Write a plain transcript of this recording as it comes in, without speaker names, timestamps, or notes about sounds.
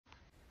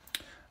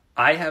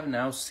I have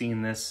now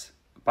seen this.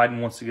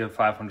 Biden wants to give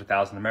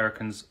 500,000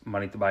 Americans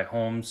money to buy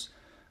homes.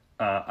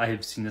 I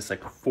have seen this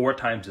like 4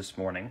 times this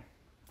morning.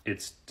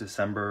 It's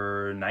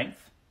December 9th.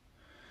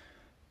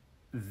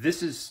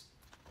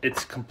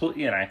 It's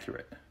completely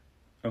inaccurate.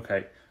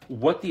 Okay.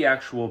 What the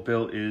actual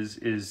bill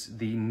is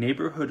the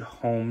Neighborhood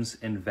Homes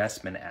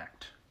Investment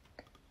Act.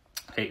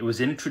 Okay. It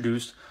was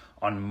introduced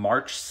on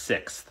March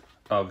 6th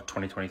of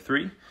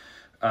 2023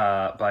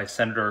 by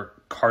Senator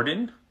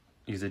Cardin.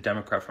 He's a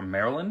Democrat from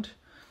Maryland.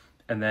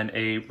 And then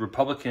a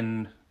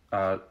Republican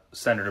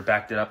senator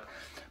backed it up.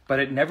 But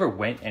it never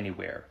went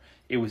anywhere.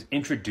 It was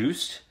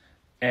introduced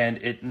and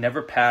it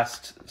never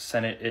passed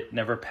Senate. It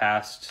never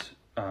passed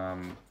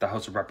the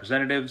House of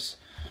Representatives.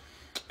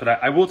 But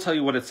I will tell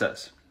you what it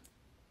says.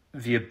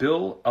 The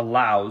bill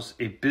allows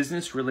a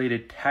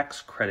business-related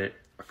tax credit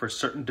for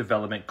certain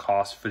development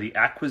costs for the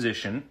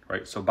acquisition,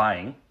 right, so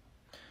buying,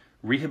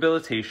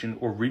 rehabilitation,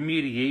 or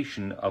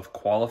remediation of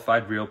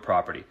qualified real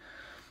property.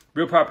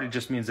 Real property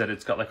just means that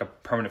it's got like a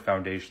permanent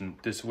foundation.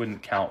 This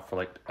wouldn't count for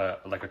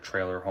like a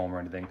trailer home or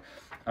anything.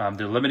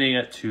 They're limiting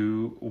it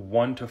to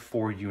 1 to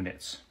 4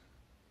 units.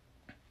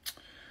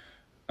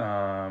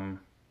 1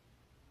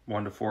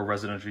 to 4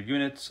 residential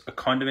units, a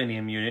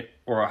condominium unit,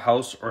 or a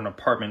house or an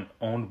apartment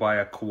owned by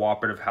a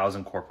cooperative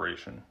housing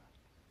corporation.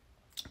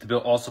 The bill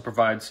also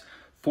provides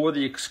for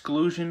the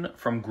exclusion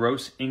from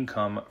gross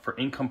income for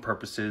income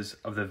purposes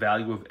of the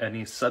value of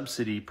any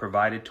subsidy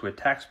provided to a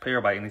taxpayer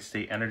by any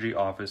state energy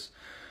office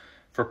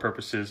for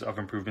purposes of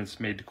improvements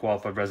made to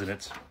qualified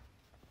residents.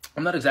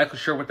 I'm not exactly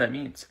sure what that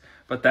means,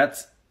 but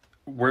that's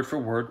word for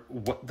word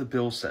what the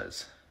bill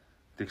says.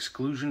 The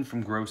exclusion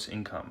from gross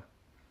income.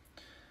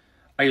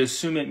 I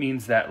assume it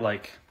means that,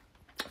 like,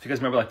 if you guys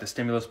remember, like, the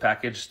stimulus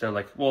package, they're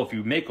like, well, if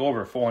you make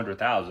over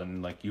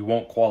 400,000, like, you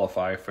won't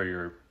qualify for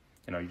your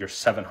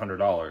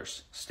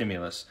 $700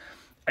 stimulus.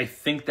 I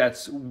think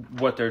that's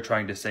what they're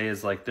trying to say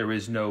is, like, there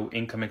is no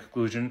income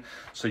exclusion.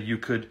 So you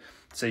could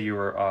say you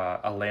were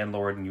a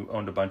landlord and you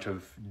owned a bunch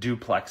of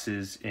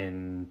duplexes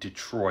in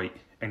Detroit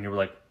and you were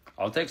like,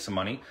 I'll take some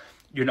money.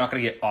 You're not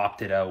going to get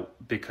opted out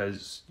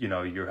because, you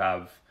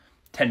have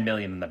 10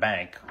 million in the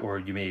bank, or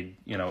you made,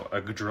 $1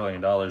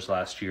 gajillion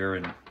last year,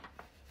 and,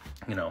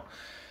 you're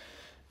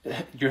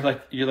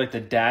like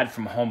the dad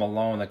from Home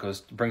Alone that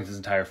brings his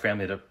entire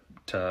family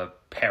to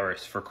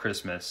Paris for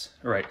Christmas,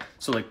 right?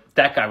 So like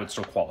that guy would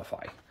still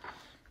qualify,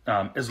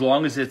 as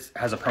long as it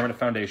has a permanent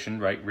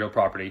foundation, right? Real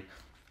property,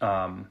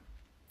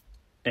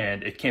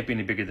 and it can't be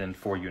any bigger than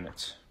 4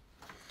 units.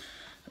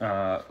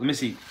 Let me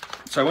see.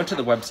 So I went to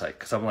the website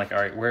because I'm like, all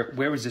right,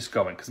 where is this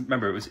going? Because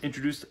remember, it was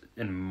introduced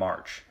in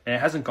March and it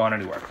hasn't gone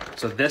anywhere.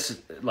 So this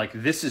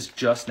is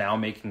just now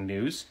making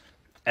news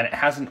and it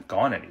hasn't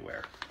gone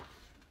anywhere.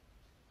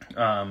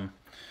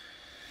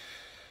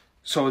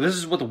 So this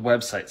is what the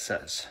website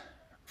says.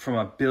 From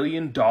 $1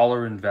 billion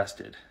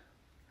invested,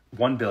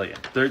 1 billion.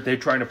 They're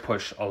trying to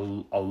push a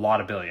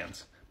lot of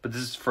billions, but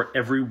this is for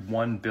every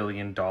 $1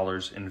 billion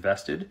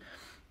invested.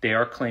 They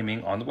are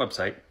claiming on the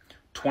website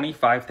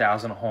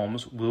 25,000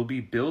 homes will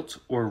be built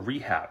or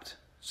rehabbed.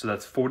 So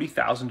that's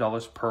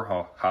 $40,000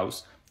 per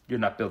house. You're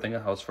not building a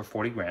house for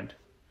 40 grand.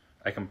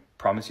 I can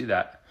promise you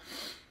that.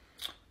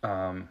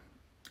 I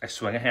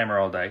swing a hammer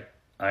all day.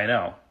 I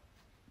know.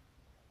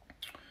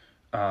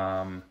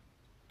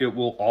 It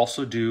will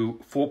also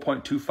do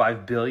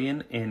 $4.25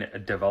 billion in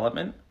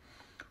development,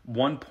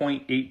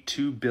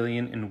 $1.82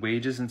 billion in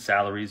wages and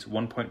salaries,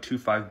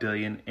 $1.25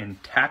 billion in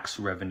tax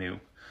revenue.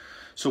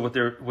 So what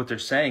they're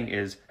saying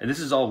is, and this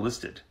is all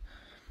listed,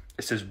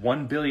 it says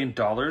 $1 billion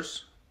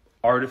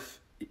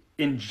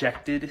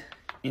injected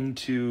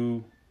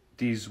into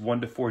these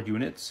 1 to 4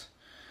 units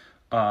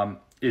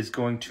is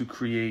going to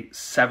create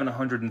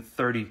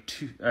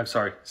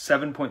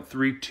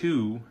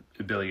 $7.32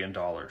 billion.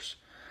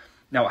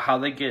 Now, how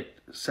they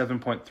get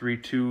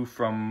 7.32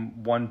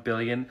 from 1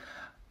 billion,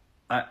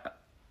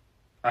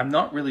 I'm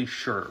not really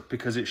sure,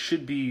 because it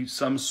should be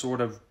some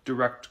sort of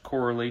direct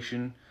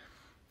correlation.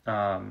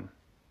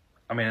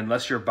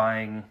 Unless you're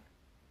buying,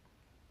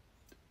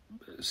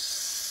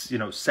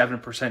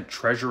 7%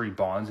 treasury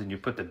bonds and you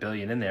put the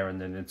billion in there and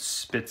then it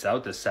spits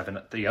out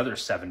the other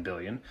 7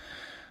 billion.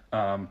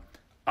 I'm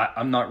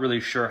not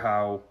really sure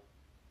how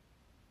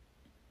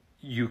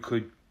you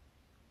could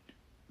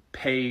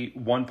pay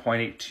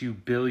 1.82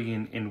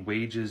 billion in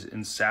wages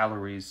and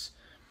salaries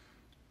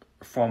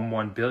from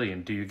 1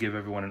 billion. Do you give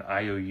everyone an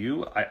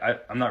IOU?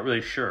 I'm not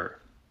really sure.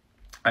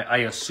 I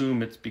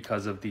assume it's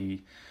because of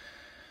the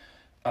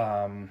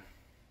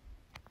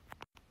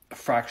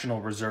fractional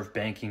reserve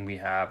banking we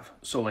have.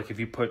 So like if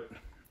you put,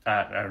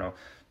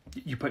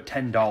 you put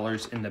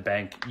 $10 in the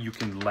bank, you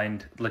can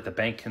lend, like the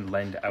bank can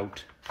lend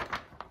out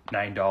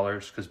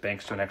 $9 because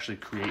banks don't actually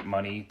create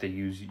money. They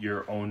use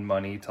your own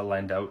money to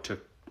lend out to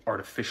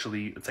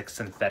artificially, it's like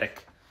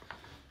synthetic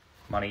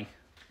money.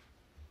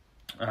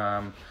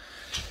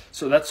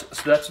 So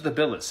that's what the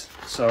bill is.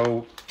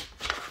 So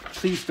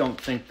please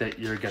don't think that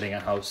you're getting a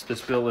house.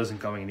 This bill isn't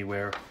going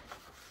anywhere.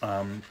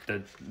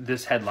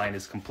 This headline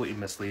is completely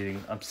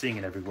misleading. I'm seeing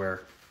it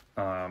everywhere.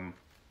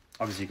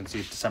 Obviously, you can see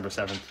December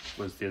 7th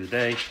was the other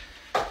day.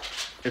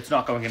 It's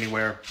not going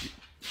anywhere.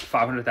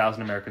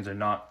 500,000 Americans are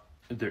not,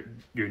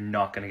 you're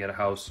not going to get a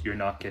house. You're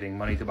not getting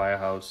money to buy a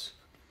house.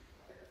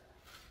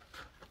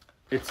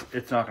 It's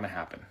not going to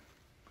happen.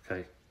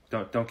 Okay?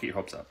 Don't get your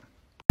hopes up.